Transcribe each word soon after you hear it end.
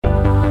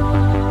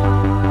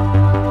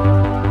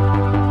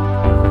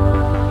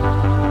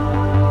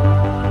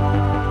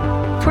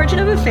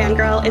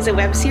Fangirl is a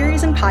web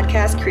series and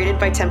podcast created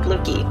by Temple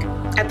of Geek.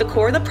 At the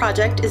core of the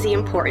project is the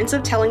importance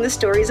of telling the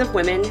stories of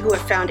women who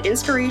have found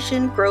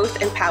inspiration,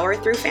 growth, and power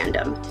through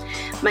fandom.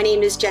 My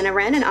name is Jenna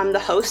Wrenn, and I'm the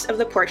host of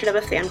the Portrait of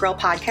a Fangirl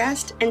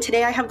podcast, and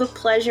today I have the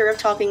pleasure of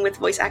talking with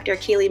voice actor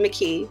Kayleigh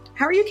McKee.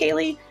 How are you,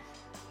 Kayleigh?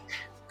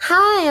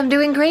 Hi, I'm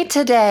doing great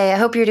today. I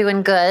hope you're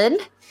doing good.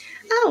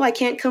 Oh, I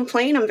can't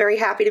complain. I'm very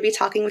happy to be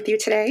talking with you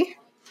today.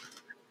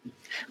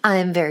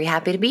 I'm very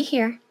happy to be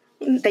here.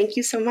 Thank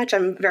you so much.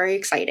 I'm very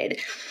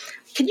excited.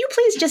 Can you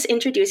please just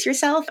introduce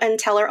yourself and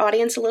tell our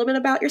audience a little bit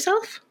about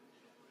yourself?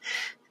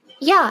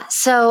 Yeah,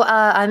 so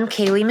I'm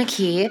Kayleigh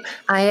McKee.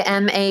 I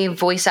am a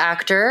voice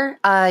actor.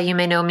 You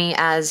may know me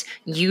as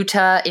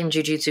Yuta in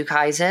Jujutsu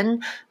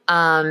Kaisen,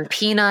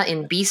 Pina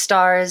in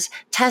Beastars,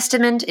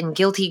 Testament in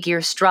Guilty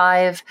Gear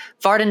Strive,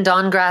 Varden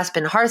Dawngrasp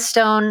in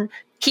Hearthstone,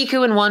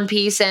 Kiku in One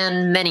Piece,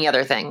 and many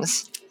other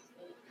things.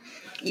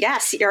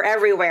 Yes, you're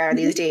everywhere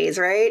these days,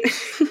 right?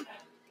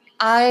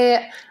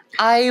 I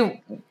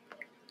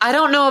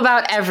don't know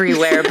about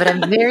everywhere, but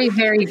I'm very,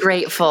 very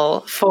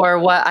grateful for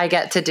what I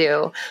get to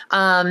do.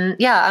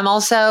 I'm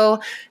also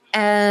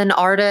an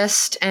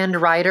artist and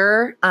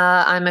writer.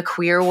 I'm a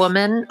queer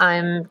woman.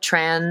 I'm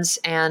trans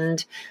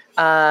and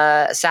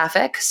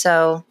sapphic.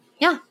 So,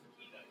 yeah.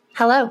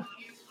 Hello.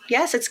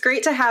 Yes, it's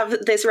great to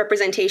have this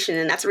representation,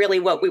 and that's really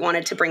what we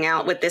wanted to bring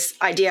out with this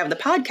idea of the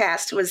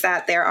podcast, was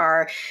that there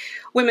are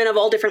women of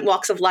all different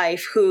walks of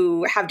life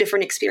who have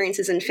different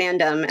experiences in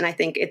fandom, and I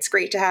think it's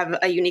great to have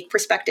a unique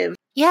perspective.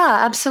 Yeah,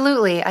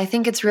 absolutely. I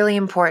think it's really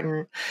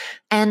important.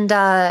 And,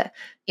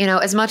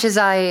 as much as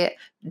I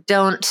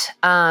don't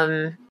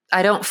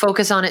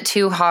focus on it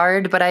too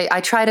hard, but I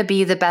try to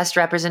be the best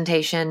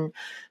representation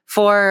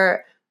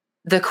for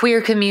the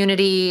queer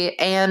community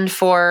and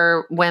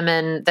for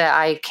women that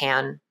I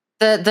can.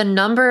 The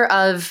number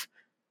of,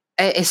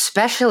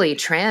 especially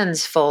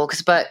trans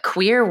folks, but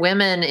queer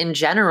women in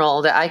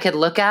general that I could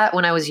look at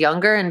when I was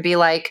younger and be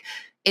like,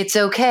 it's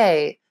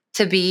okay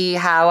to be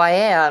how I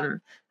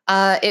am.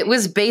 It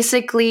was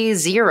basically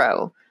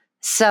zero.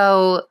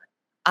 So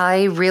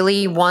I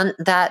really want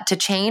that to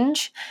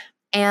change.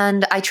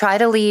 And I try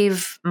to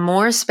leave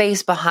more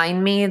space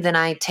behind me than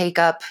I take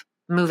up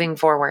moving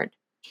forward.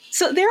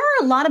 So there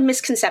are a lot of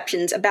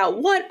misconceptions about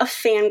what a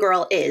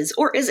fangirl is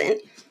or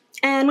isn't.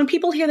 And when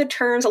people hear the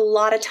terms, a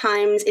lot of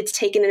times it's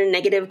taken in a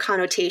negative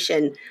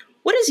connotation.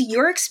 What is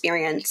your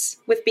experience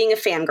with being a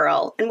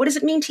fangirl, and what does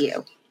it mean to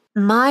you?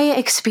 My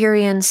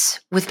experience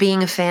with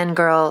being a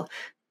fangirl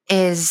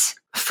is,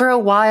 for a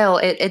while,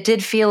 it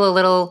did feel a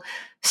little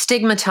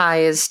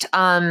stigmatized.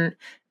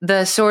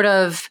 The sort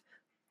of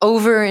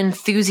over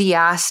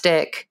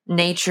enthusiastic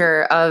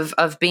nature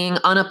of being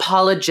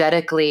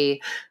unapologetically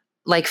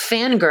like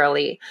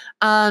fangirly.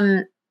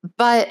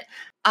 But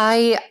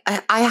I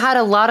had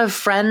a lot of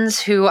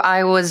friends who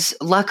I was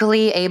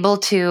luckily able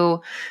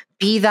to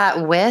be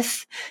that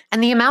with,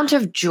 and the amount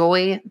of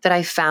joy that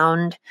I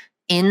found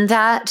in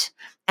that,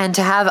 and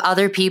to have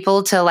other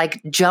people to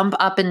like jump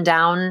up and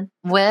down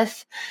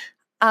with,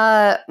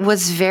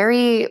 was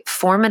very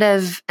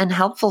formative and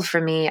helpful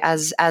for me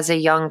as a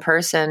young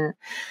person.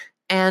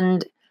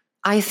 And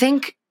I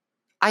think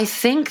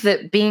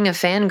that being a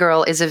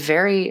fangirl is a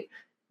very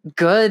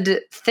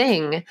good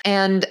thing.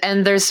 And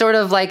there's sort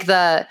of like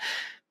the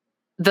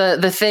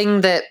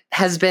thing that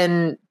has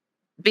been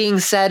being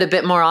said a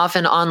bit more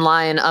often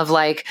online of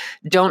like,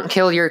 don't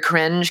kill your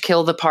cringe,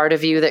 kill the part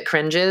of you that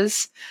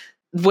cringes,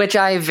 which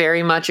I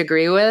very much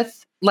agree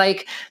with.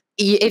 Like,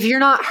 if you're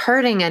not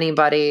hurting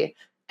anybody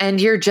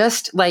and you're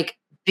just like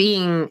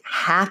being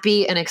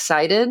happy and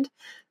excited,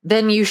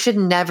 then you should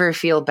never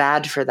feel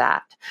bad for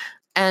that.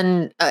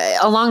 And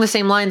along the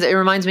same lines, it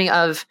reminds me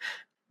of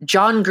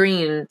John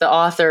Green, the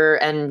author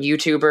and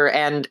YouTuber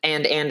and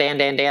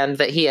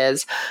that he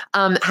is,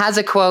 has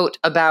a quote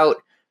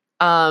about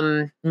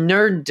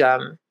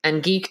nerddom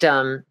and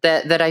geekdom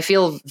that I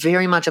feel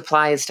very much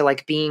applies to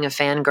like being a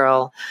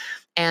fangirl.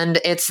 And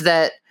it's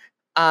that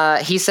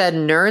he said,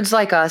 nerds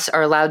like us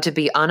are allowed to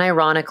be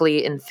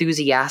unironically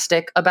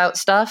enthusiastic about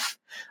stuff,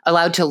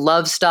 allowed to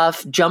love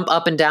stuff, jump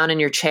up and down in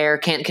your chair,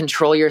 can't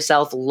control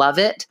yourself, love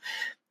it.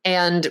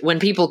 And when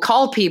people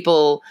call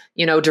people,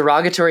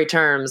 derogatory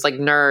terms like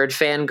nerd,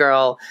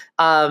 fangirl,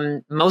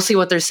 mostly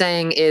what they're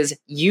saying is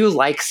you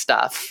like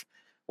stuff,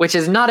 which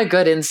is not a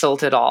good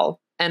insult at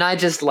all. And I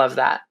just love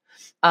that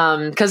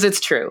because it's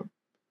true.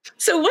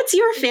 So what's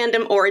your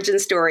fandom origin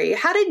story?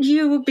 How did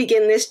you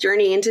begin this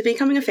journey into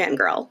becoming a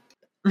fangirl?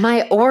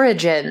 My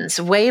origins,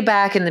 way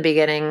back in the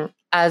beginning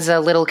as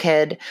a little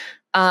kid,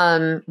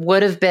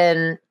 would have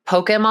been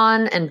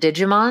Pokemon and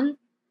Digimon.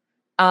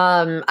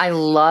 I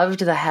loved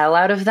the hell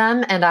out of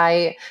them, and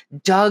I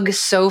dug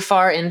so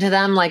far into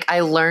them. Like, I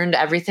learned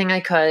everything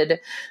I could.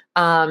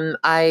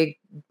 I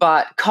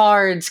bought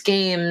cards,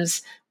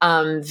 games,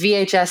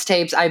 VHS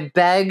tapes. I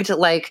begged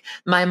like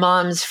my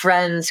mom's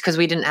friends, because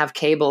we didn't have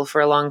cable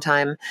for a long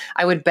time.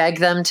 I would beg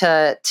them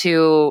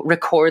to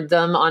record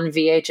them on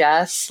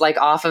VHS, like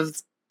off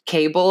of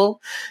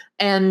cable,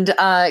 and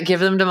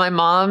give them to my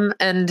mom.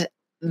 And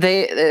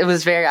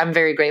I'm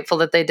very grateful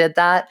that they did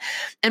that.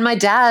 And my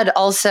dad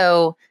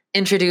also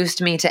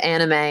introduced me to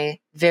anime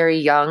very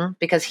young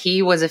because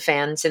he was a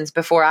fan since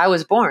before I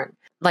was born,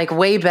 like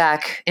way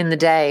back in the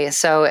day.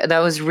 So that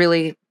was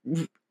really,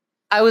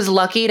 I was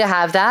lucky to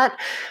have that.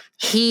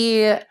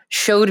 He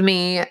showed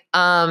me when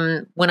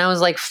I was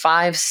like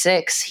 5,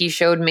 6, he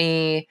showed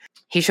me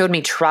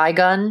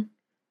Trigun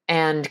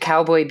and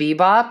Cowboy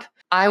Bebop.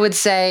 I would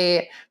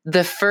say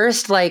the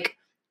first like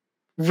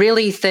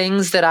really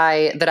things that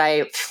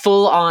I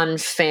full on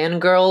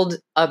fangirled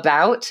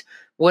about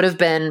would have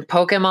been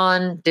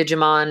Pokemon,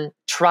 Digimon,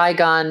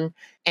 Trigun,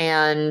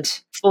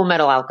 and Full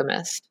Metal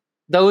Alchemist.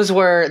 Those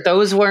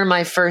were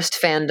my first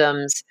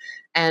fandoms,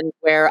 and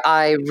where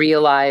I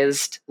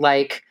realized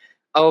like,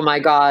 oh my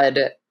God,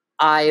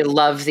 I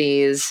love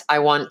these. I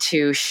want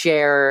to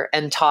share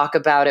and talk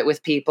about it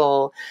with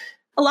people.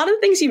 A lot of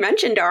the things you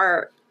mentioned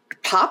are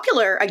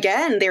popular.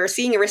 Again, they're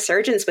seeing a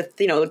resurgence with,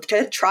 the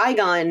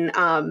Trigun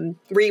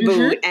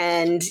reboot,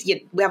 and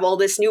we have all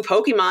this new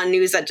Pokemon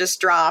news that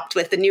just dropped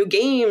with the new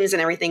games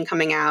and everything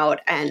coming out.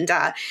 And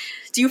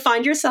do you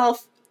find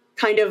yourself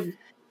kind of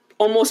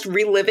almost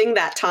reliving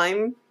that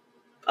time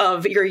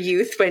of your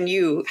youth when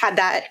you had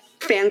that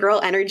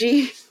fangirl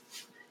energy?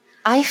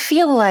 I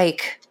feel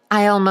like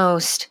I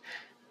almost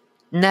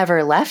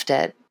never left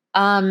it.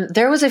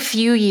 There was a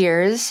few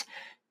years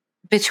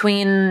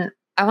between,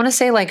 I want to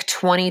say like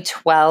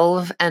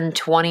 2012 and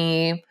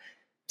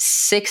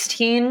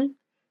 2016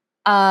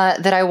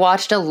 that I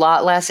watched a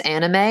lot less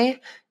anime.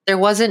 There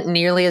wasn't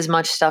nearly as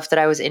much stuff that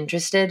I was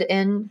interested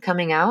in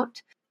coming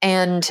out.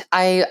 And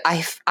I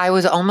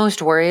was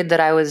almost worried that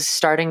I was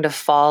starting to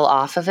fall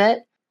off of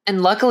it.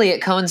 And luckily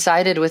it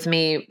coincided with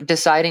me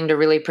deciding to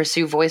really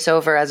pursue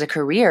voiceover as a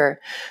career.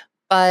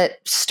 But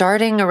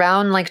starting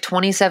around like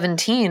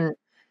 2017,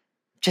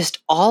 just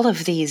all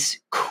of these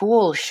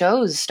cool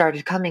shows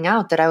started coming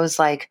out that I was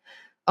like,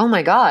 oh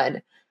my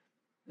God,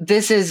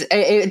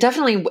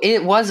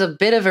 it was a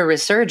bit of a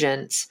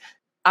resurgence.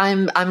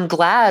 I'm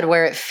glad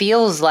where it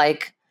feels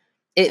like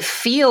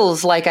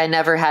I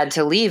never had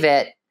to leave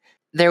it.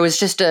 There was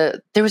just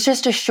a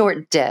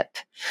short dip.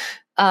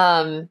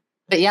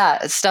 But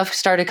yeah, stuff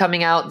started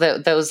coming out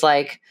that was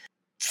like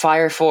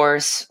Fire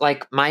Force,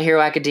 like My Hero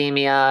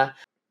Academia,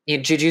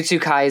 Jujutsu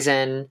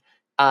Kaisen,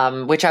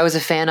 which I was a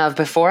fan of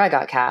before I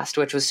got cast,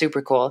 which was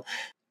super cool.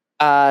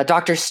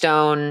 Dr.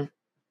 Stone,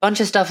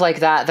 bunch of stuff like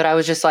that I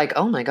was just like,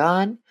 oh my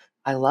God,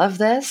 I love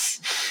this.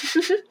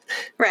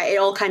 Right. It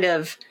all kind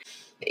of,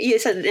 you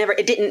said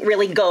it didn't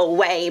really go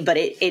away, but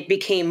it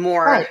became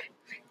more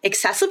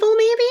accessible,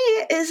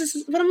 maybe,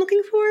 is what I'm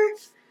looking for.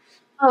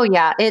 Oh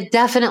yeah, it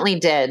definitely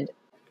did.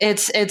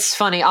 It's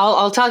funny.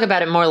 I'll talk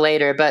about it more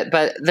later,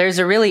 but there's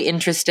a really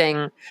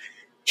interesting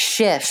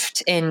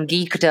shift in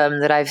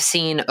geekdom that I've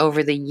seen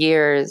over the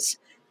years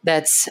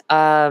that's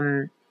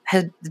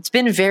it's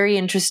been very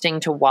interesting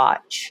to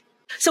watch.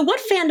 So what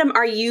fandom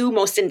are you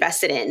most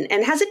invested in?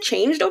 And has it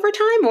changed over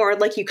time, or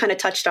like you kind of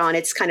touched on,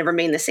 it's kind of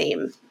remained the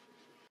same?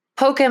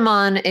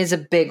 Pokemon is a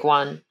big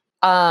one.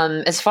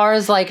 As far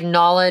as like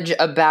knowledge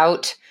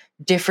about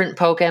different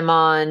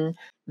Pokemon,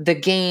 the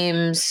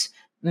games,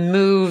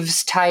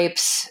 moves,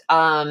 types,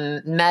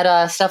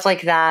 meta, stuff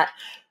like that,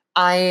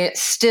 I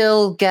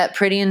still get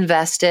pretty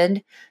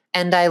invested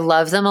and I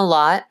love them a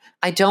lot.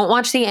 I don't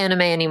watch the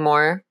anime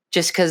anymore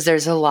just because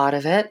there's a lot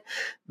of it,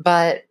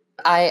 but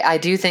I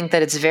do think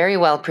that it's very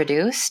well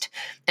produced,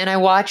 and I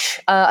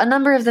watch a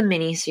number of the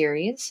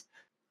miniseries.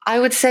 I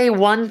would say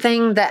one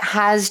thing that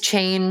has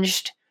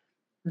changed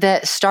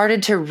that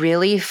started to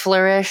really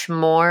flourish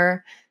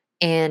more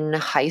in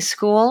high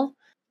school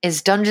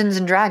is Dungeons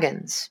and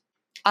Dragons.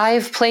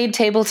 I've played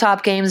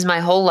tabletop games my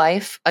whole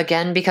life,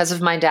 again, because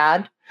of my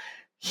dad.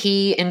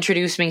 He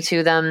introduced me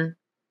to them.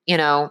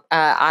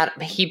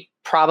 He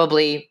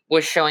probably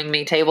was showing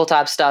me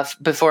tabletop stuff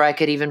before I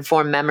could even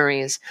form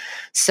memories.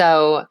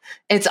 So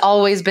it's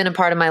always been a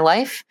part of my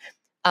life.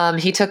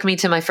 He took me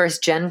to my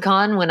first Gen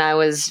Con when I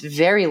was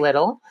very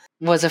little.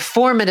 It was a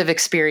formative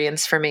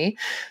experience for me.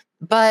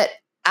 But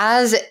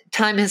as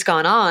time has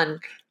gone on,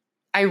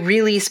 I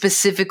really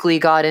specifically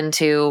got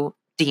into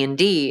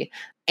D&D.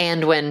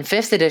 And when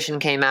 5th edition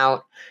came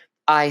out,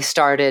 I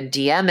started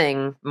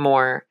DMing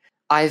more.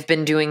 I've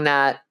been doing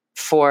that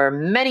for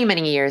many,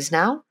 many years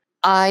now.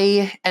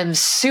 I am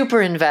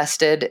super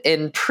invested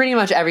in pretty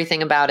much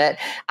everything about it.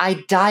 I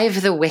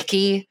dive the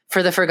wiki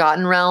for the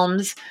Forgotten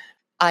Realms.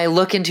 I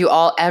look into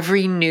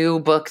every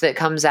new book that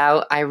comes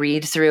out. I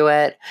read through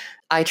it.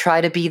 I try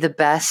to be the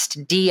best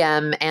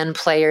DM and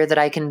player that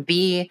I can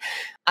be.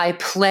 I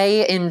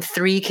play in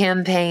 3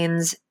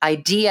 campaigns. I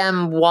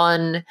DM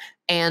 1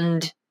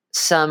 and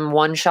some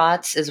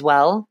one-shots as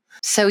well.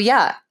 So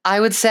yeah, I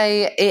would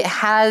say it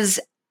has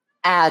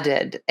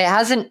added.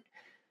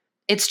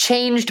 It's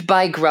changed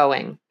by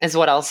growing, is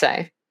what I'll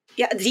say.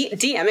 Yeah,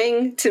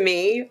 DMing to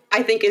me,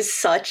 I think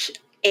is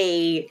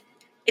it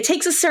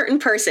takes a certain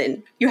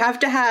person. You have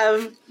to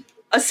have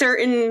a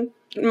certain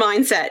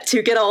mindset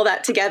to get all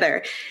that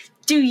together.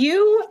 Do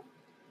you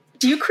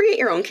Do you create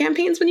your own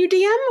campaigns when you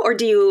DM, or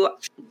do you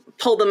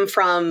pull them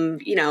from,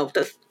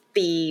 the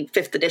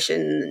 5th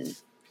edition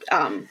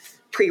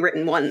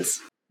pre-written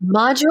ones?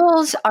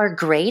 Modules are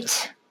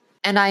great,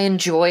 and I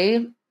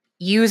enjoy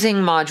using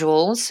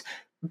modules,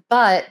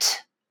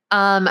 but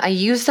I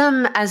use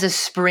them as a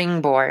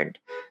springboard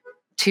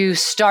to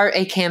start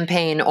a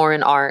campaign or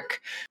an arc.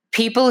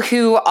 People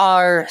who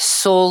are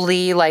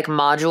solely like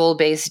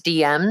module-based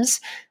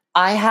DMs,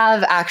 I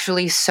have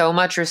actually so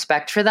much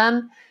respect for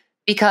them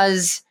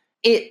because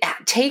it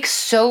takes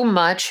so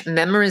much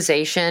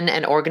memorization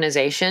and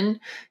organization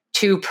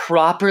to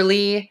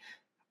properly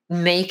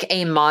make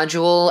a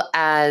module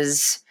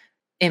as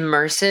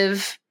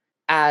immersive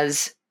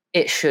as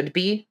it should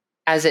be,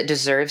 as it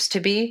deserves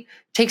to be.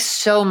 It takes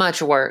so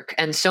much work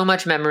and so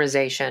much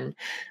memorization.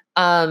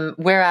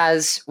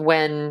 Whereas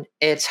when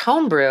it's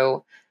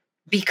homebrew,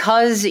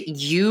 because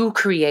you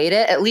create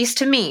it, at least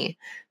to me,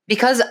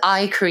 because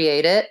I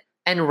create it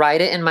and write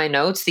it in my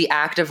notes, the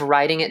act of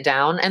writing it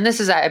down, and this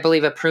is, I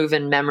believe, a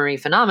proven memory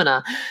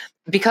phenomena,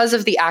 because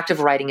of the act of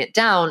writing it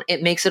down,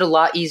 it makes it a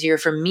lot easier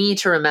for me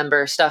to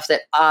remember stuff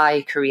that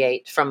I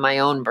create from my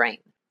own brain.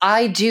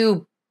 I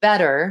do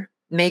better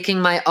making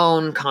my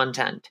own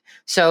content.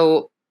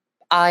 So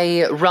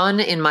I run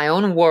in my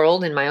own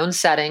world, in my own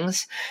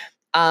settings,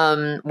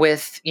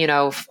 with,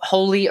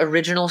 wholly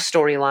original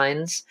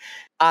storylines.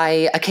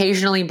 I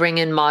occasionally bring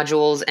in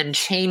modules and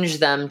change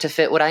them to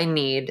fit what I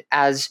need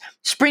as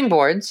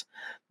springboards,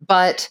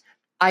 but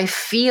I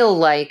feel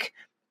like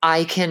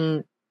I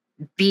can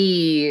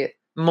be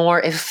more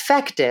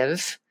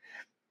effective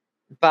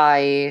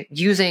by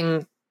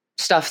using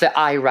stuff that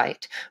I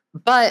write.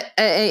 But,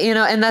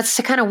 and that's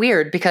kind of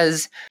weird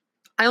because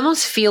I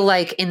almost feel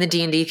like in the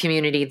D&D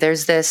community,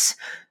 there's this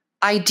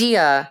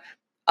idea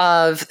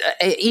of,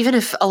 even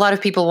if a lot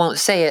of people won't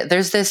say it,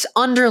 there's this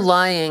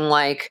underlying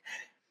like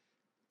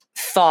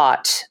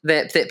thought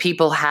that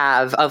people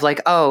have of like,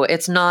 oh,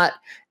 it's not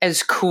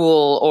as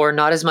cool or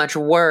not as much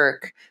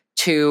work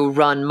to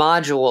run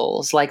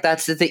modules. Like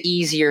that's the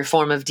easier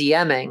form of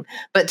DMing.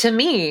 But to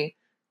me,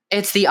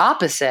 it's the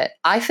opposite.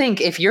 I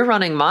think if you're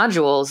running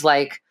modules,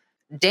 like,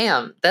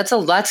 damn, that's a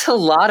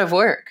lot of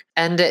work.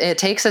 And it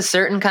takes a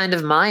certain kind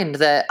of mind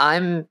that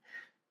I'm,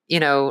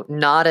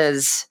 not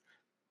as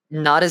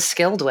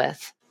skilled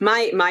with.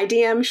 My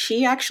DM,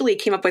 she actually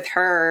came up with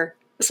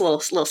this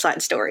little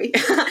side story.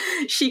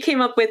 She came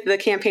up with the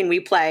campaign we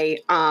play,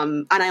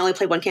 and I only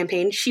played one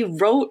campaign. She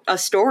wrote a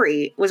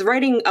story, was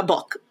writing a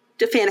book,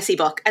 a fantasy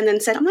book, and then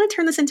said, I'm going to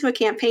turn this into a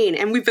campaign.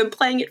 And we've been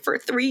playing it for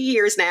 3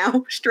 years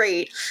now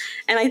straight.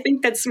 And I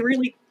think that's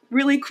really,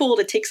 really cool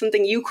to take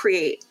something you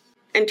create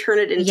and turn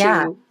it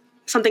into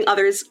something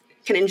others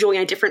can enjoy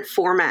in a different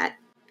format,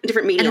 a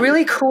different medium. And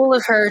really cool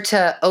of her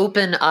to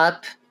open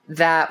up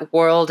that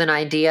world and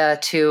idea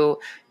to,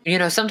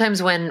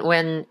 sometimes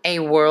when a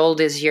world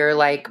is your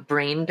like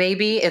brain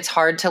baby, it's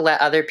hard to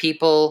let other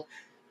people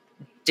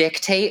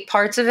dictate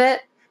parts of it.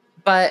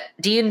 But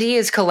D&D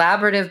is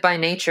collaborative by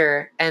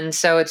nature. And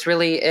so it's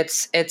really,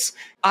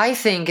 I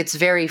think it's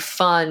very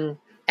fun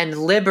and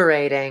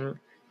liberating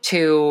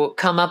to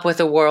come up with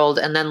a world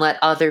and then let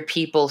other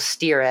people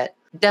steer it.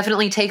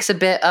 Definitely takes a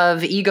bit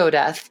of ego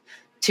death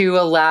to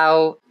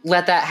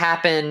let that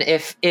happen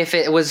if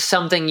it was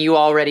something you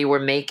already were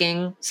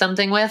making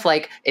something with,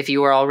 like if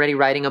you were already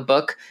writing a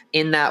book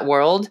in that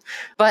world.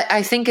 But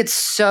I think it's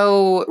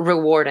so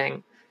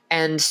rewarding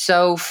and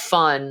so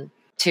fun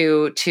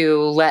to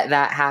let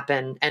that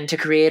happen and to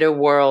create a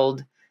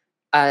world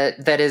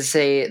that is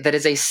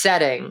a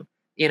setting.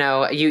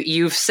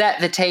 You've set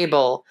the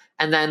table,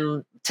 and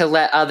then to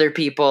let other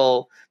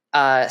people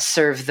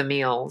serve the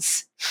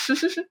meals.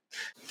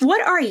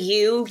 What are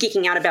you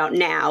geeking out about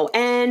now,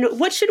 and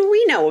what should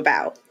we know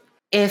about?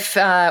 If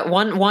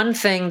one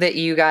thing that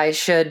you guys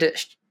should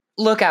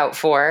look out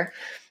for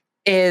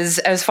is,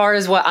 as far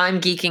as what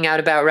I'm geeking out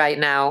about right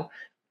now,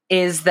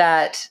 is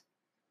that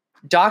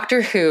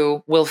Doctor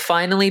Who will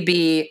finally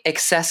be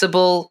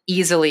accessible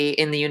easily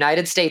in the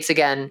United States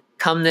again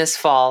come this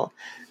fall,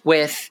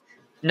 with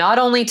not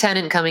only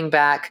Tennant coming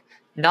back,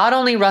 not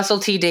only Russell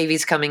T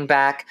Davies coming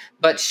back,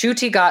 but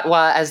Ncuti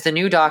Gatwa as the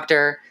new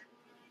Doctor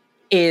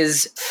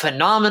is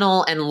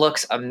phenomenal and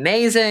looks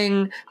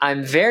amazing.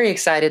 I'm very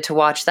excited to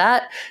watch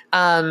that.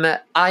 I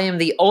am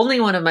the only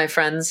one of my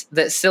friends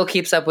that still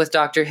keeps up with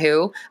Doctor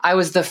Who. I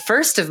was the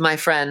first of my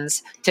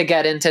friends to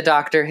get into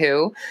Doctor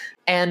Who.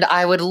 And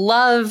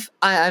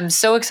I'm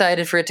so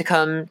excited for it to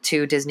come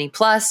to Disney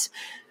Plus,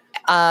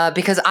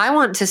 because I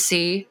want to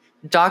see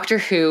Doctor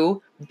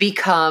Who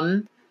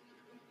become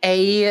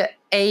a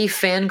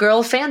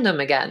fangirl fandom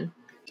again.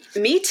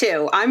 Me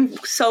too. I'm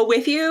so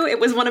with you. It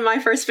was one of my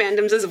first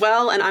fandoms as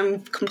well, and I'm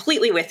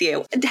completely with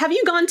you. Have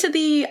you gone to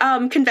the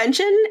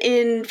convention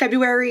in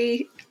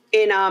February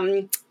in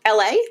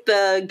LA,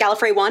 the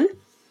Gallifrey one?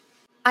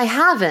 I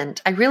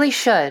haven't. I really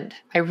should.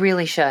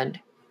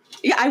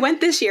 Yeah, I went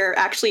this year,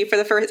 actually, for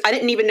the first. I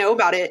didn't even know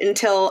about it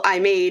until I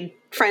made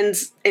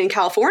friends in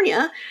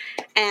California,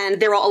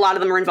 and a lot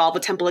of them were involved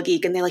with Temple of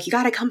Geek, and they're like, you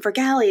got to come for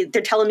Galley.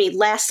 They're telling me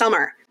last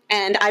summer.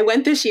 And I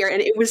went this year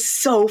and it was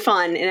so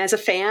fun. And as a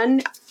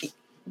fan,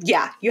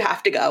 yeah, you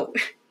have to go.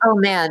 Oh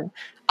man,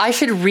 I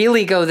should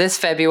really go this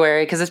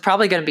February because it's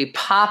probably going to be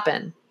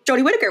popping.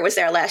 Jodie Whittaker was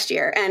there last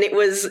year and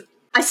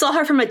I saw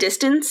her from a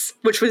distance,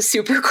 which was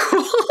super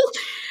cool.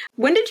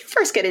 When did you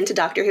first get into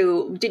Doctor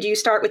Who? Did you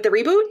start with the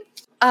reboot?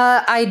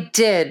 I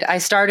did. I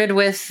started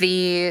with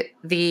the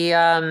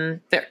 2000s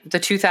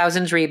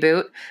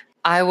reboot.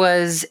 I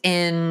was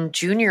in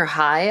junior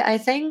high, I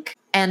think,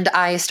 and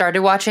I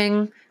started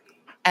watching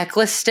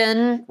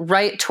Eccleston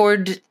right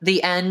toward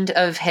the end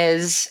of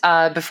his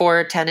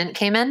before Tennant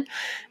came in,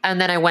 and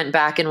then I went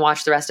back and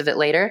watched the rest of it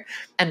later,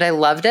 and I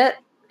loved it.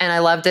 And I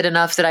loved it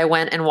enough that I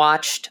went and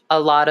watched a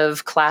lot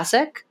of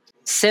classic.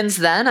 Since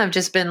then, I've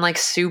just been like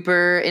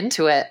super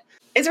into it.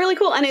 It's really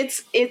cool. And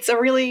it's a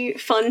really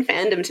fun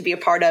fandom to be a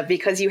part of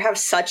because you have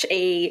such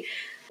a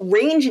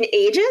range in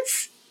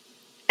ages.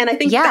 And I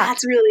think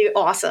that's really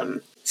awesome.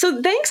 So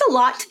thanks a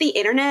lot to the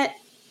internet,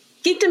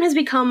 geekdom has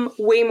become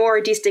way more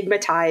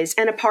destigmatized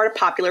and a part of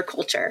popular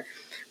culture.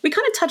 We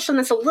kind of touched on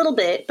this a little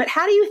bit, but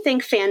how do you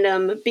think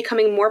fandom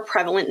becoming more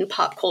prevalent in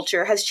pop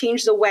culture has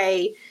changed the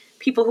way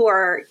people who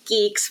are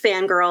geeks,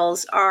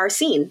 fangirls, are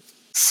seen?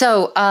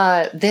 So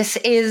this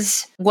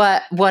is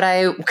what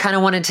I kind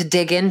of wanted to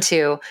dig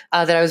into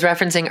that I was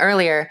referencing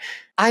earlier.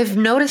 I've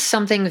noticed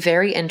something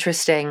very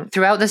interesting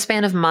throughout the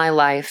span of my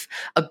life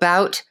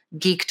about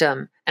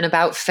geekdom and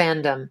about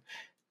fandom.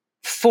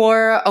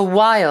 For a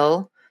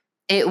while,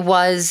 it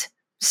was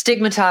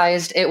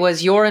stigmatized. It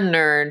was, you're a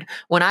nerd.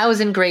 When I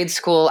was in grade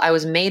school, I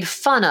was made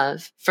fun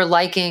of for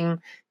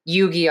liking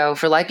Yu-Gi-Oh!,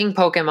 for liking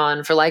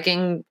Pokemon, for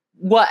liking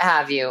what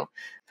have you.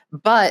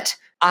 But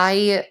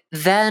I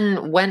then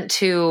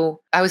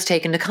I was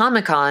taken to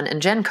Comic-Con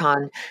and Gen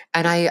Con,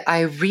 and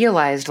I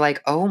realized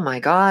like, oh my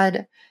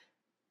God,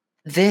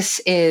 this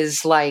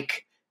is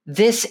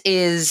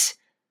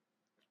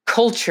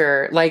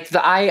culture. Like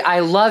I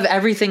love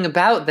everything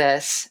about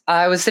this.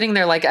 I was sitting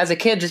there like as a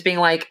kid just being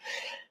like,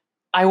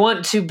 I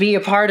want to be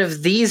a part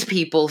of these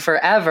people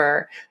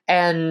forever.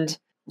 And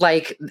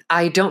like,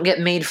 I don't get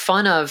made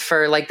fun of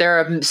for like, there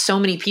are so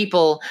many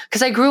people,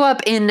 because I grew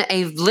up in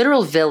a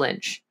literal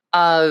village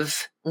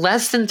of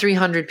less than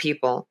 300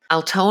 people,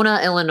 Altona,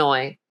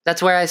 Illinois.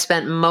 That's where I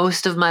spent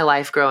most of my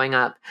life growing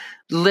up.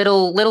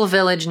 Little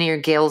village near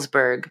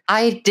Galesburg.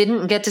 I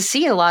didn't get to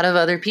see a lot of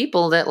other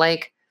people that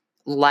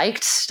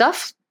liked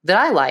stuff that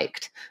I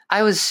liked.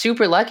 I was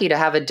super lucky to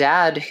have a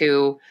dad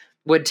who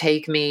would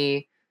take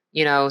me,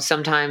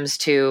 sometimes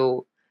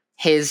to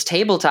his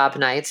tabletop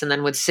nights and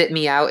then would sit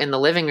me out in the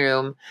living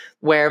room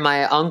where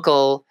my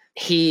uncle,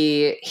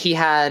 he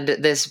had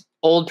this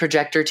old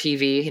projector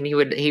TV and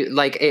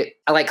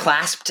it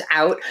clasped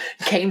out,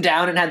 came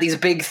down and had these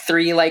big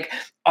 3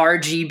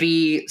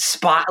 RGB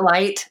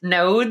spotlight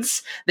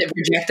nodes that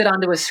projected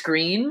onto a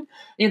screen.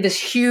 This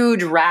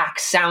huge rack,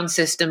 sound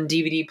system,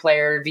 DVD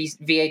player,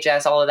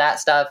 VHS, all of that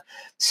stuff.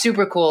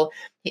 Super cool.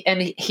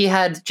 And he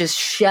had just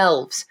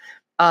shelves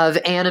of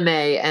anime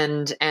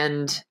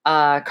and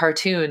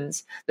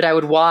cartoons that I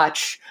would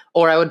watch,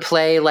 or I would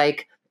play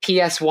like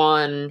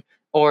PS1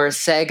 or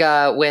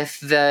Sega with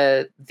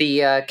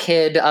the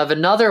kid of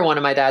another one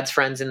of my dad's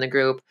friends in the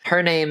group.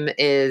 Her name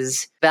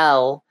is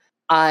Belle.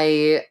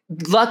 I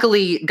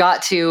luckily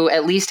got to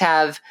at least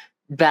have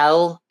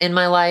Belle in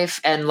my life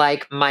and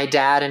my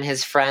dad and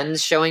his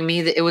friends showing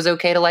me that it was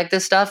okay to like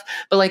this stuff.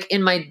 But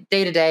in my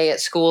day-to-day at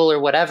school or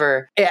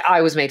whatever,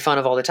 I was made fun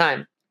of all the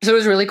time. So it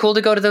was really cool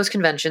to go to those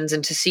conventions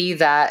and to see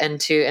that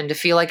and to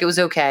feel like it was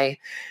okay.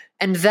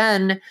 And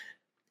then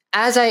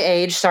as I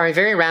aged, sorry,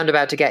 very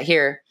roundabout to get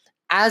here.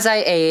 As I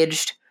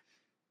aged,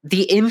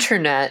 the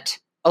internet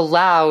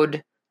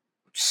allowed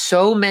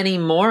so many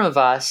more of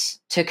us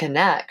to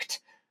connect.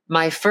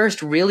 My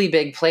first really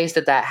big place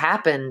that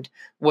happened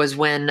was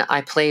when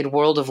I played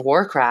World of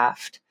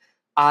Warcraft.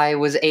 I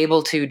was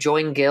able to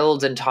join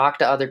guilds and talk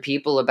to other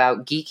people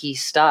about geeky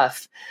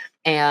stuff.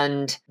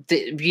 And,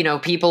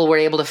 people were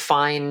able to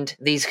find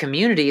these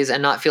communities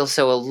and not feel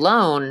so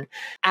alone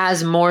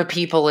as more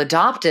people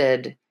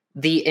adopted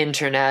the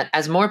internet,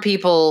 as more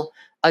people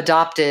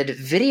adopted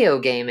video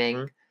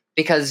gaming,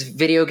 because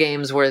video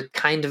games were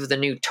kind of the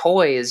new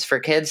toys for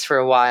kids for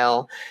a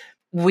while.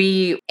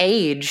 We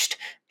aged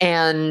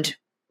and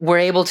were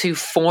able to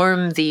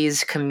form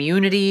these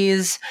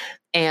communities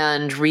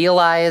and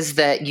realize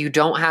that you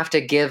don't have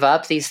to give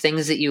up these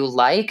things that you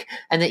like,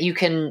 and that you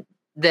can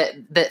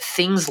that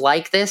things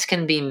like this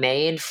can be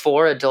made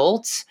for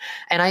adults.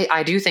 And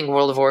I do think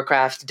World of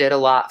Warcraft did a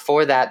lot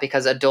for that,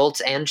 because adults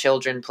and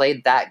children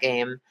played that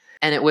game.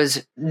 And it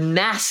was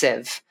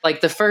massive,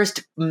 like the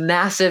first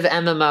massive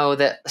MMO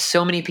that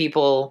so many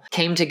people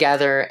came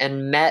together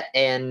and met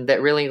in,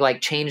 that really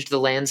changed the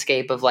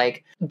landscape of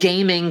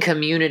gaming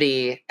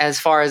community as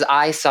far as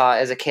I saw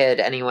as a kid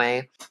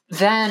anyway.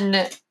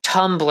 Then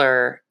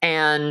Tumblr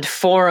and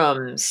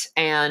forums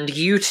and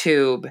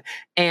YouTube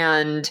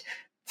and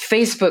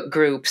Facebook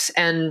groups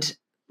and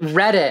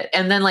Reddit,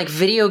 and then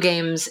video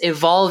games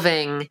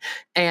evolving,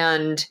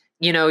 and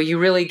you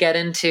really get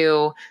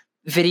into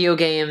video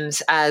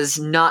games as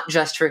not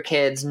just for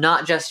kids,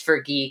 not just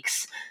for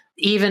geeks.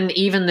 Even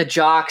the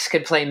jocks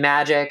could play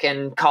Magic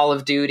and Call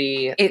of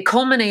Duty. It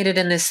culminated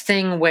in this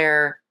thing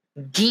where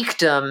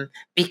geekdom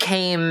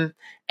became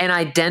an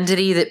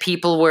identity that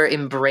people were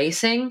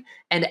embracing,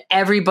 and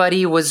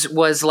everybody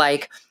was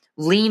like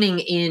leaning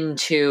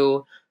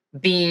into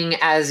being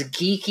as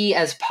geeky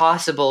as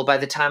possible. By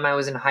the time I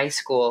was in high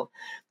school,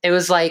 it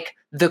was like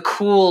the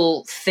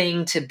cool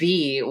thing to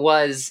be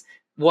was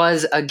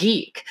a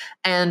geek.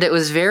 And it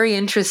was very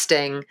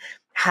interesting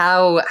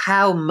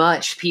how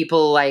much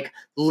people like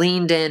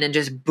leaned in and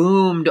just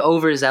boomed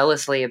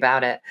overzealously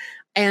about it.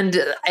 And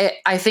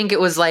I think it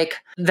was like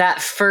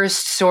that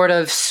first sort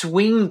of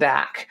swing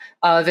back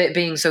of it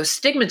being so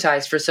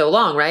stigmatized for so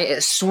long, right?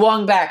 It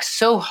swung back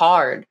so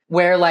hard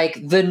where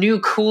like the new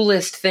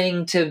coolest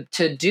thing to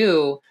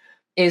do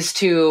is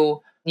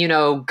to, you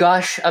know,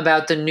 gush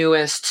about the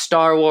newest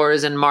Star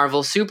Wars and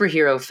Marvel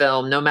superhero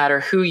film, no matter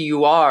who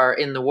you are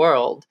in the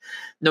world,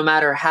 no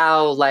matter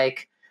how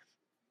like,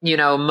 you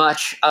know,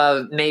 much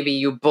of maybe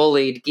you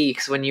bullied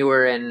geeks when you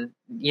were in,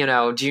 you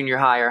know, junior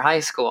high or high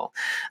school.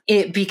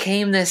 It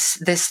became this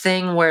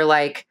thing where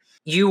like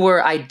you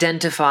were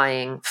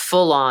identifying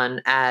full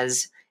on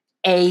as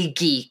a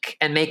geek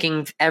and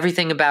making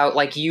everything about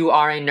like you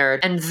are a nerd.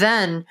 And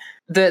then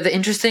the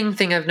interesting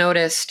thing I've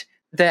noticed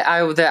that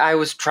I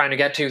was trying to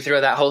get to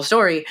through that whole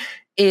story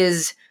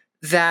is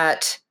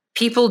that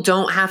people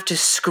don't have to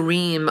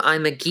scream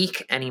I'm a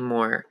geek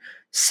anymore.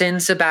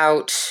 Since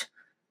about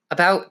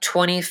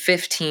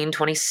 2015,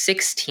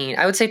 2016,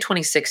 I would say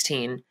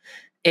 2016,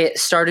 it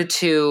started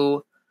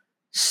to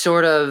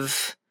sort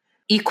of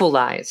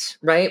equalize,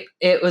 right?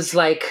 It was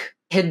like,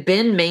 had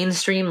been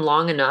mainstream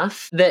long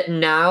enough that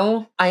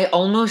now I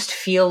almost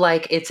feel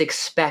like it's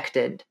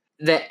expected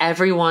that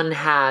everyone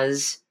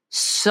has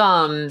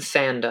some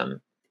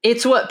fandom.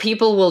 It's what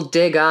people will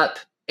dig up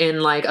in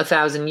like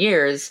 1,000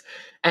 years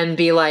and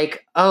be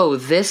like, oh,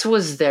 this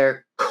was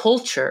their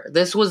culture.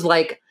 This was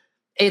like,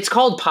 it's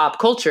called pop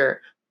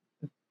culture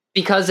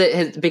because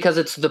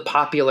it's the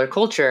popular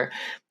culture.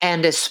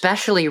 And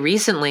especially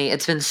recently,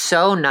 it's been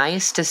so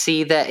nice to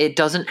see that it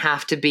doesn't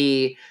have to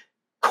be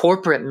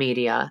corporate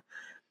media.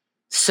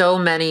 So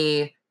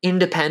many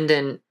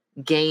independent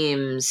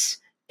games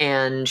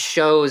and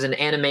shows and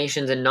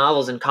animations and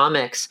novels and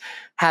comics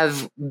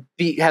have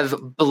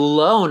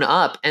blown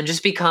up and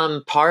just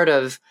become part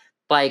of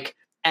like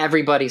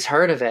everybody's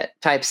heard of it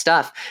type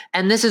stuff.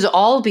 And this is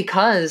all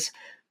because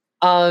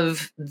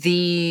of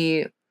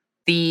the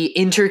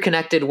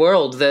interconnected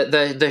world,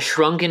 the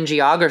shrunken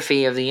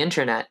geography of the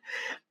internet.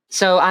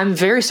 So I'm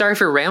very sorry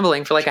for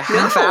rambling for like a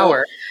half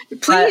hour.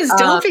 Please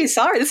don't be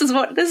sorry. This is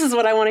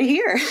what I want to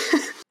hear.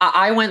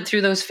 I went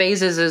through those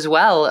phases as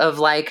well of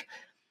like,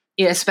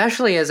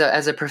 especially as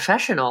a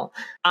professional,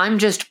 I'm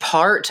just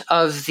part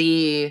of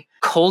the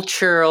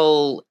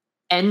cultural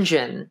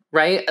engine,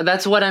 right?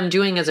 That's what I'm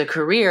doing as a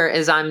career,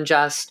 is I'm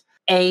just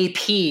a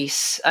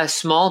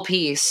small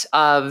piece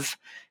of,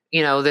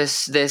 you know,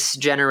 this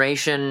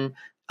generation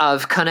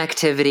of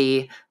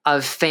connectivity,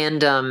 of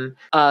fandom,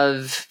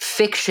 of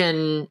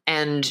fiction,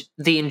 and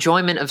the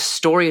enjoyment of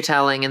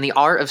storytelling and the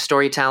art of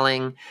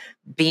storytelling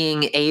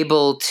being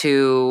able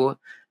to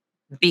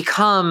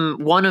become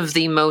one of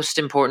the most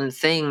important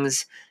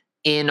things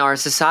in our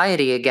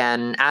society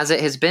again, as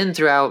it has been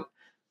throughout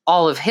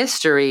all of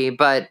history.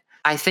 But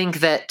I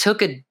think that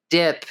took a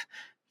dip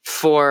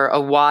for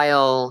a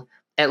while,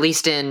 at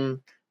least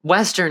in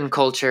Western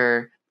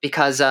culture,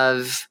 because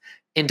of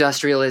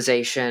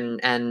industrialization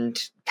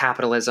and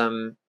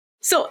capitalism.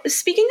 So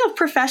speaking of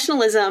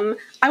professionalism,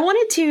 I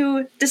wanted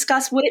to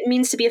discuss what it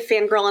means to be a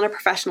fangirl in a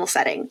professional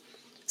setting.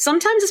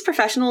 Sometimes as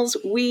professionals,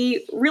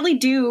 we really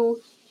do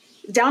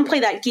downplay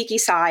that geeky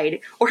side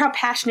or how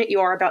passionate you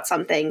are about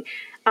something.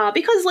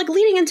 Because like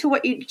leading into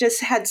what you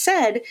just had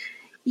said,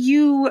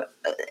 you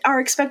are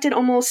expected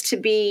almost to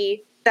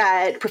be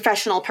that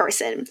professional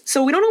person.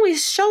 So we don't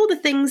always show the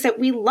things that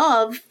we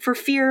love for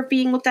fear of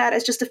being looked at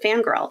as just a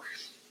fangirl.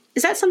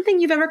 Is that something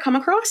you've ever come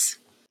across?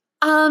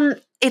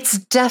 It's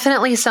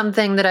definitely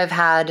something that I've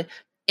had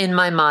in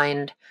my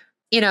mind.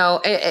 You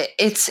know,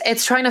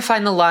 it's trying to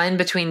find the line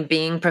between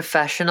being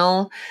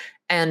professional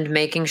and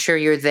making sure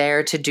you're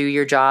there to do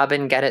your job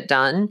and get it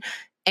done,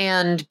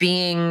 and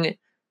being,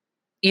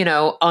 you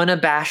know,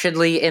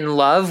 unabashedly in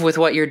love with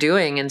what you're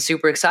doing and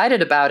super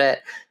excited about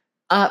it.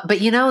 But,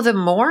 you know, the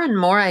more and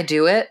more I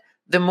do it,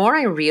 the more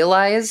I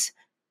realize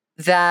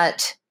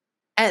that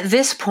at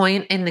this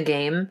point in the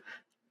game,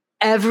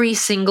 every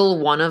single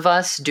one of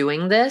us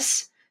doing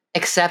this,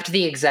 except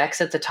the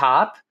execs at the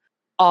top,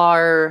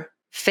 are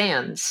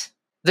fans.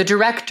 The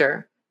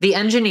director, the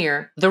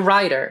engineer, the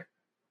writer,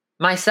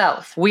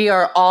 myself, we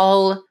are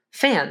all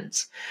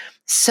fans.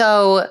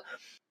 So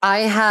I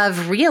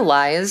have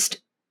realized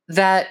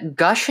that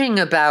gushing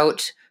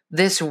about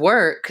this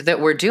work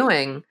that we're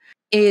doing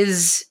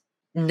is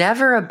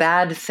never a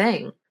bad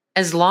thing.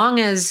 As long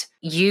as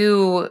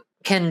you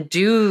can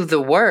do the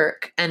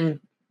work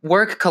and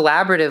work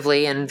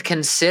collaboratively and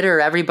consider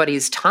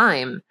everybody's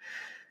time,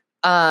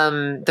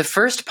 the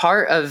first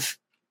part of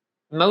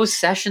most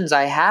sessions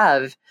I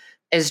have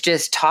is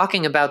just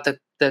talking about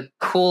the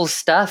cool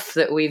stuff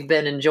that we've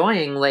been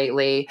enjoying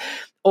lately,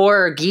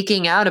 or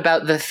geeking out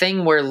about the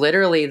thing we're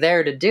literally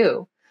there to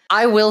do.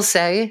 I will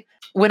say,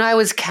 when I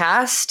was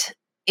cast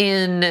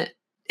in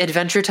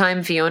Adventure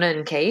Time Fiona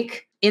and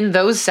Cake, in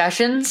those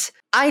sessions,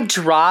 I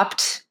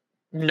dropped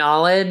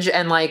knowledge,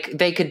 and like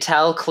they could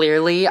tell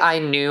clearly I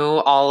knew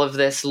all of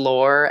this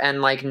lore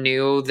and like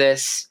knew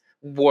this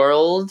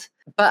world,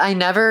 but I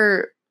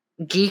never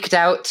geeked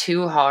out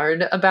too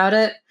hard about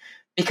it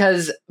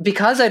because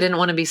I didn't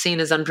want to be seen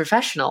as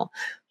unprofessional.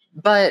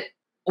 But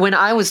when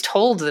I was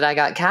told that I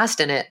got cast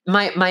in it,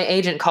 my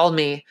agent called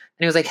me and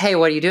he was like, "Hey,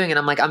 what are you doing?" And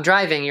I'm like, "I'm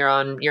driving. You're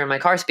on my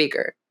car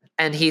speaker."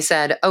 And he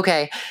said,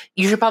 "Okay,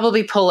 you should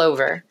probably pull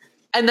over."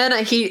 And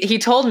then he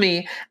told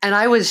me, and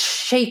I was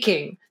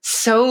shaking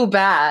so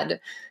bad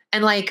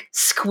and like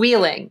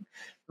squealing,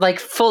 like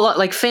full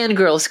like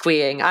fangirl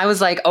squealing. I was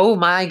like, "Oh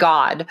my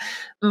God."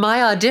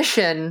 My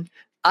audition,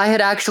 I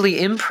had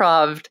actually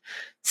improv'd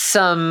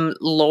some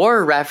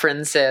lore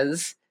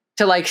references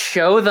to like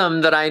show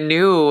them that I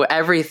knew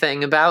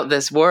everything about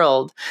this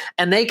world,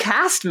 and they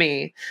cast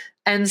me.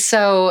 And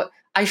so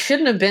I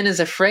shouldn't have been as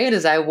afraid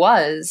as I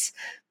was,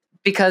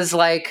 because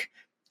like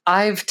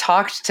I've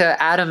talked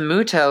to Adam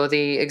Muto,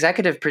 the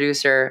executive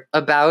producer,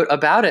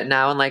 about it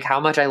now, and like how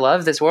much I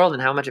love this world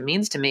and how much it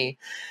means to me.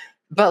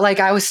 But like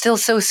I was still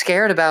so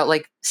scared about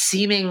like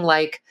seeming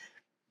like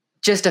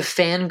just a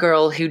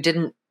fangirl who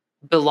didn't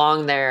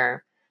belong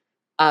there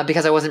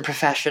because I wasn't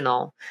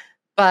professional.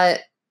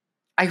 But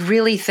I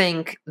really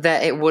think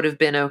that it would have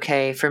been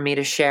okay for me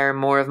to share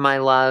more of my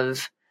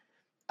love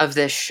of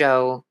this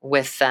show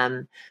with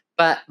them.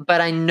 But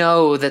I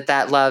know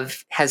that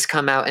love has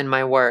come out in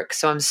my work.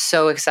 So I'm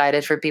so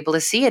excited for people to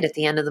see it at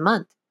the end of the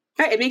month.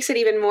 Right. It makes it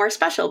even more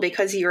special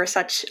because you're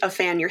such a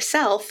fan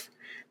yourself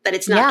that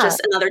it's not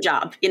just another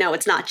job. You know,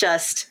 it's not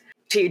just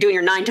you're doing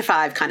your 9 to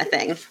 5 kind of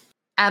thing.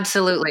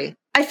 Absolutely.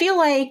 I feel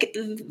like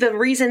the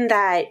reason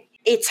that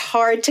it's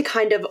hard to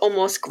kind of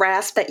almost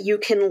grasp that you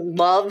can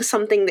love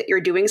something that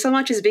you're doing so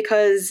much is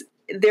because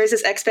there's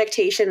this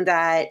expectation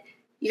that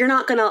you're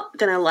not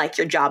gonna like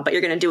your job, but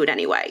you're gonna do it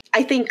anyway.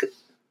 I think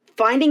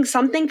finding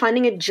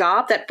a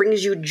job that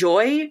brings you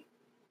joy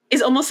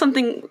is almost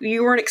something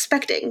you weren't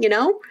expecting, you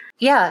know?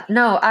 Yeah,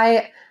 no,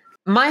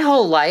 my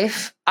whole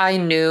life, I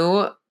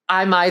knew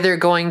I'm either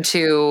going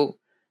to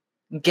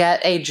get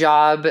a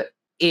job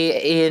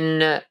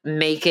in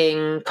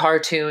making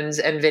cartoons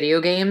and video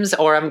games,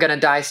 or I'm going to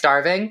die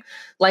starving.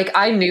 Like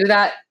I knew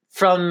that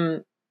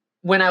from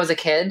when I was a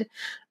kid.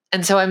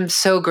 And so I'm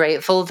so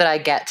grateful that I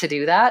get to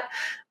do that.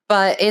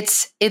 But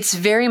it's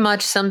very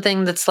much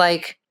something that's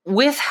like,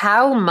 with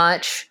how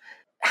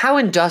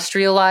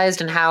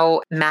industrialized and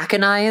how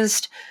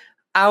mechanized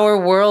our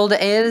world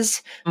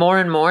is, more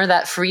and more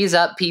that frees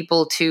up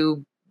people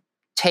to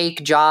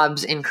take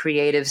jobs in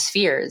creative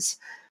spheres.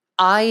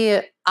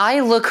 I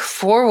look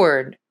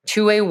forward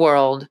to a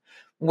world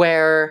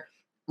where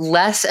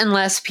less and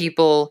less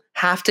people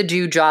have to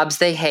do jobs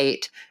they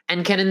hate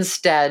and can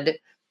instead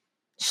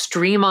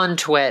stream on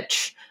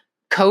Twitch,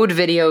 code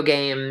video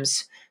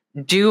games,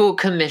 do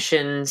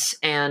commissions,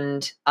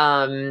 and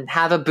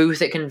have a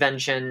booth at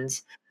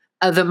conventions.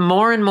 The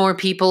more and more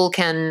people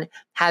can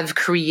have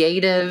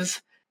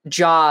creative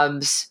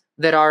jobs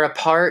that are a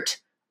part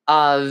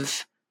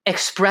of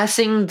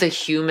expressing the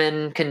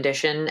human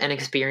condition and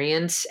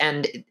experience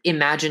and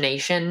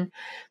imagination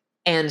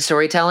and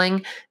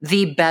storytelling,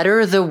 the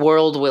better the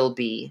world will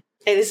be.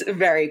 It is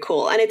very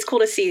cool. And it's cool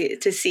to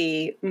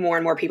see more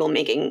and more people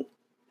making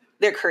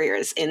their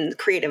careers in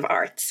creative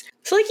arts.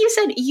 So like you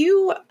said,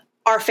 you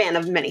are a fan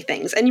of many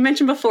things. And you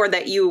mentioned before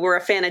that you were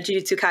a fan of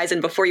Jujutsu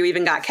Kaisen before you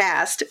even got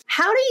cast.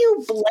 How do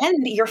you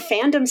blend your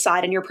fandom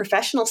side and your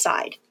professional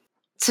side?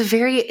 It's a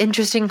very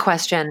interesting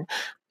question.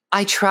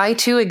 I try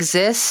to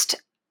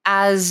exist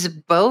as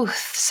both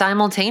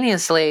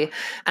simultaneously,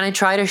 and I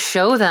try to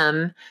show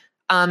them,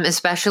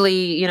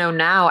 especially,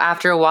 now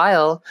after a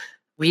while,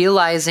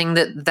 realizing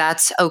that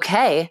that's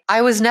okay.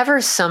 I was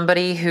never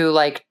somebody who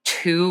like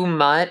too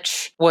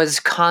much was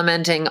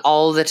commenting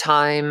all the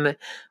time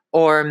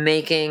or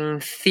making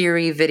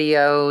theory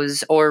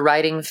videos or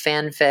writing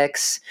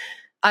fanfics.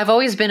 I've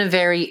always been a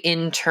very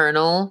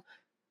internal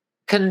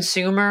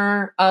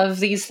consumer of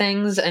these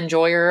things,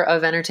 enjoyer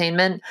of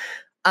entertainment.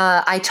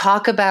 I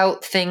talk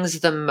about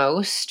things the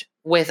most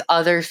with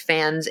other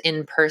fans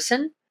in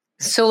person.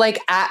 So like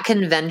at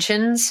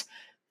conventions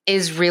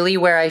is really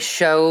where I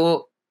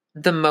show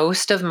the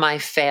most of my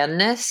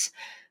fanness,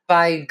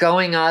 by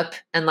going up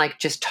and like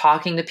just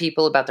talking to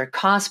people about their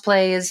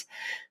cosplays,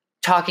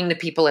 talking to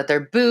people at their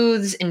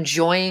booths,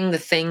 enjoying the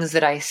things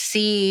that I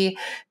see,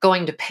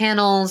 going to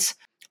panels.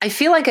 I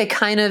feel like I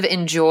kind of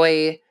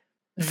enjoy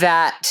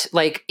that,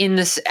 like in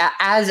this,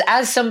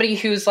 as somebody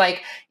who's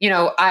like,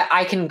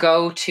 I can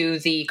go to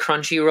the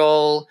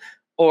Crunchyroll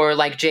or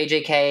like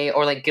JJK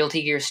or like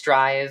Guilty Gear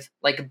Strive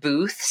like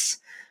booths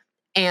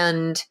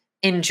and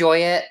enjoy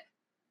it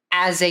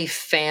as a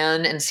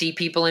fan and see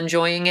people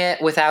enjoying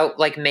it without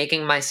like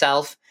making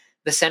myself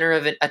the center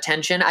of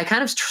attention. I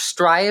kind of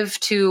strive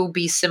to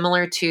be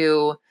similar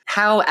to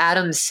how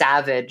Adam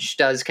Savage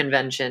does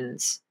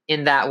conventions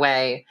in that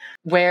way,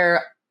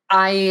 where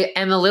I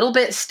am a little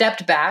bit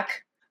stepped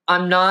back.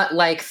 I'm not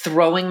like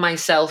throwing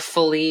myself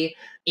fully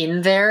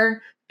in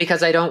there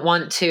because I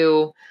want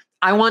to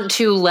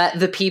let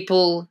the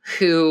people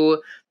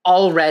who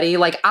already,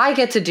 like, I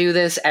get to do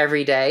this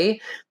every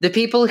day. The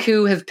people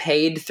who have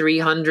paid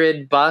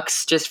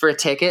 $300 just for a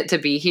ticket to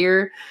be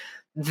here,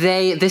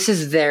 this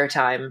is their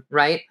time,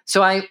 right?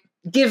 So I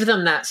give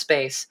them that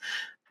space.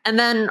 And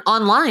then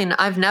online,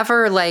 I've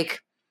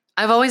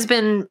always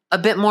been a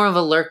bit more of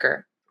a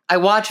lurker. I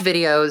watch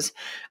videos,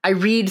 I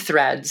read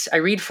threads, I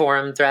read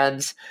forum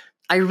threads,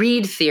 I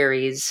read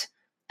theories,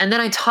 and then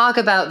I talk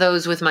about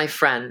those with my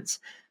friends.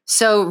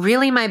 So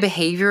really my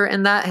behavior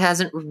in that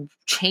hasn't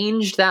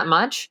changed that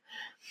much.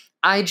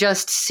 I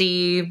just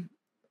see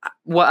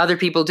what other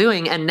people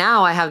doing. And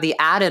now I have the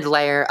added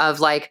layer of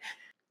like,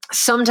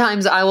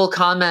 sometimes I will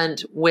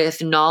comment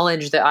with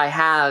knowledge that I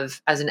have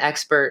as an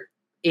expert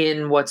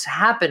in what's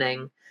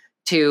happening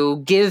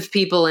to give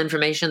people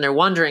information they're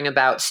wondering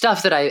about,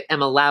 stuff that I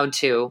am allowed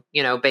to,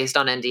 based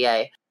on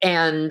NDA.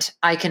 And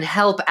I can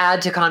help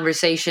add to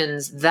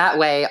conversations that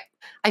way.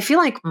 I feel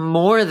like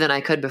more than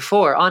I could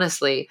before,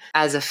 honestly,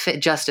 as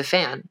just a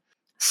fan.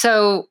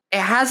 So it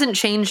hasn't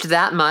changed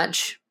that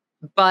much,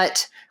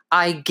 but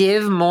I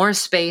give more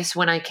space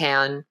when I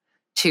can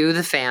to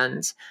the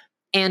fans,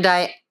 and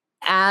I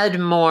add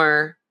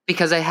more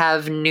because I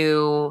have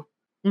new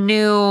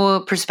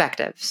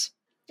perspectives.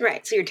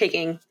 Right. So you're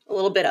taking a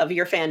little bit of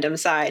your fandom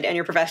side and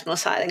your professional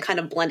side and kind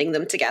of blending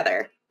them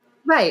together.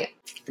 Right.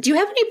 Do you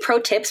have any pro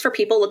tips for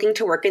people looking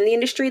to work in the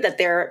industry that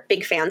they're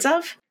big fans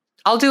of?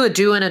 I'll do a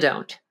do and a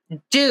don't.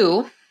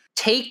 Do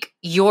take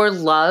your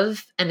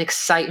love and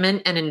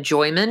excitement and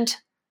enjoyment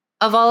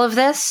of all of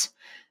this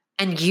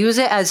and use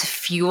it as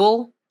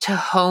fuel to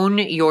hone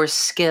your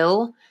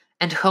skill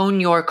and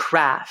hone your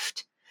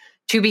craft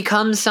to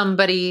become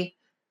somebody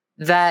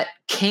that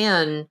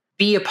can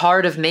be a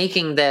part of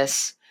making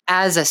this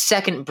as a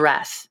second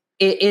breath.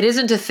 It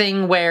isn't a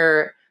thing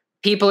where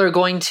people are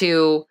going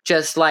to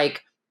just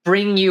like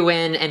bring you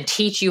in and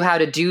teach you how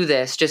to do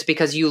this just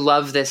because you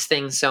love this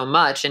thing so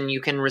much and you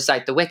can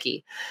recite the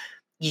wiki.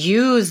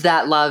 Use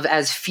that love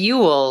as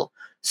fuel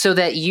so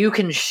that you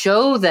can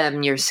show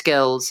them your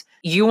skills.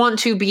 You want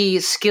to be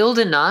skilled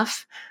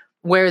enough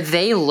where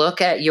they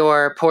look at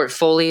your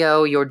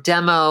portfolio, your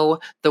demo,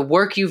 the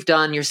work you've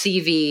done, your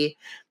CV,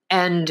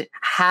 and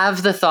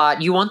have the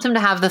thought, you want them to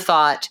have the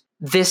thought,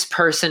 this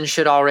person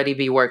should already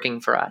be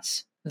working for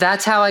us.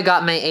 That's how I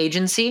got my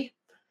agency.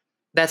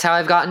 That's how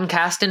I've gotten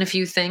cast in a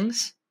few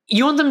things.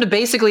 You want them to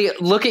basically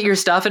look at your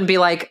stuff and be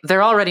like,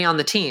 they're already on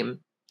the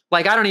team.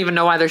 Like, I don't even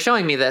know why they're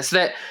showing me this.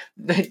 That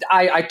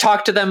I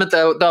talked to them at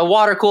the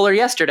water cooler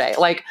yesterday.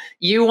 Like,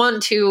 you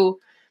want to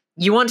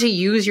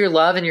use your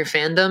love and your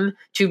fandom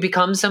to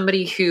become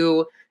somebody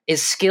who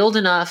is skilled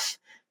enough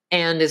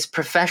and is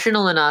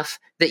professional enough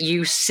that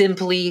you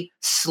simply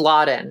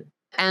slot in.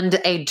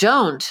 And a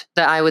don't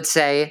that I would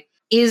say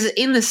is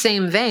in the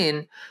same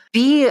vein,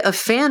 be a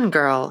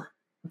fangirl,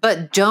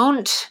 but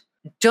don't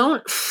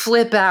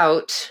flip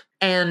out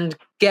and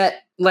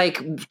get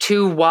like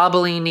too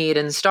wobbly-kneed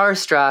and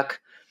starstruck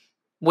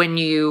when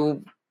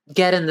you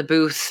get in the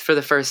booth for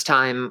the first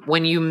time,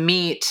 when you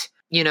meet,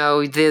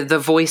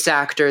 the voice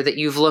actor that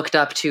you've looked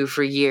up to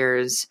for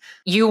years.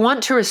 You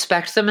want to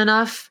respect them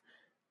enough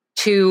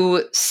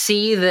to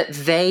see that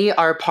they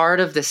are part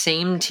of the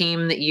same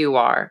team that you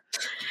are.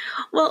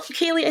 Well,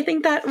 Kayleigh, I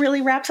think that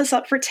really wraps us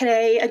up for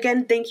today.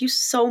 Again, thank you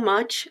so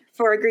much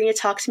for agreeing to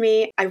talk to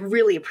me. I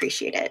really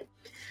appreciate it.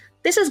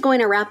 This is going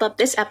to wrap up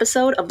this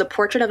episode of the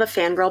Portrait of a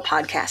Fangirl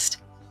podcast.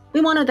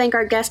 We want to thank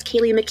our guest,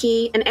 Kayleigh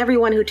McKee, and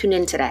everyone who tuned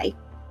in today.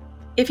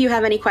 If you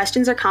have any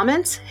questions or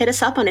comments, hit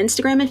us up on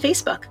Instagram and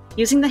Facebook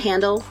using the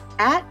handle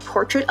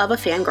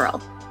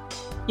 @PortraitOfAFangirl.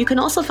 You can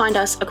also find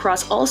us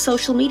across all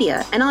social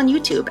media and on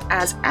YouTube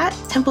as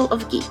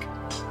 @TempleOfGeek.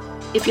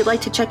 If you'd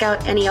like to check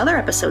out any other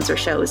episodes or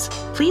shows,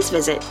 please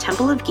visit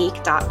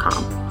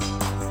templeofgeek.com.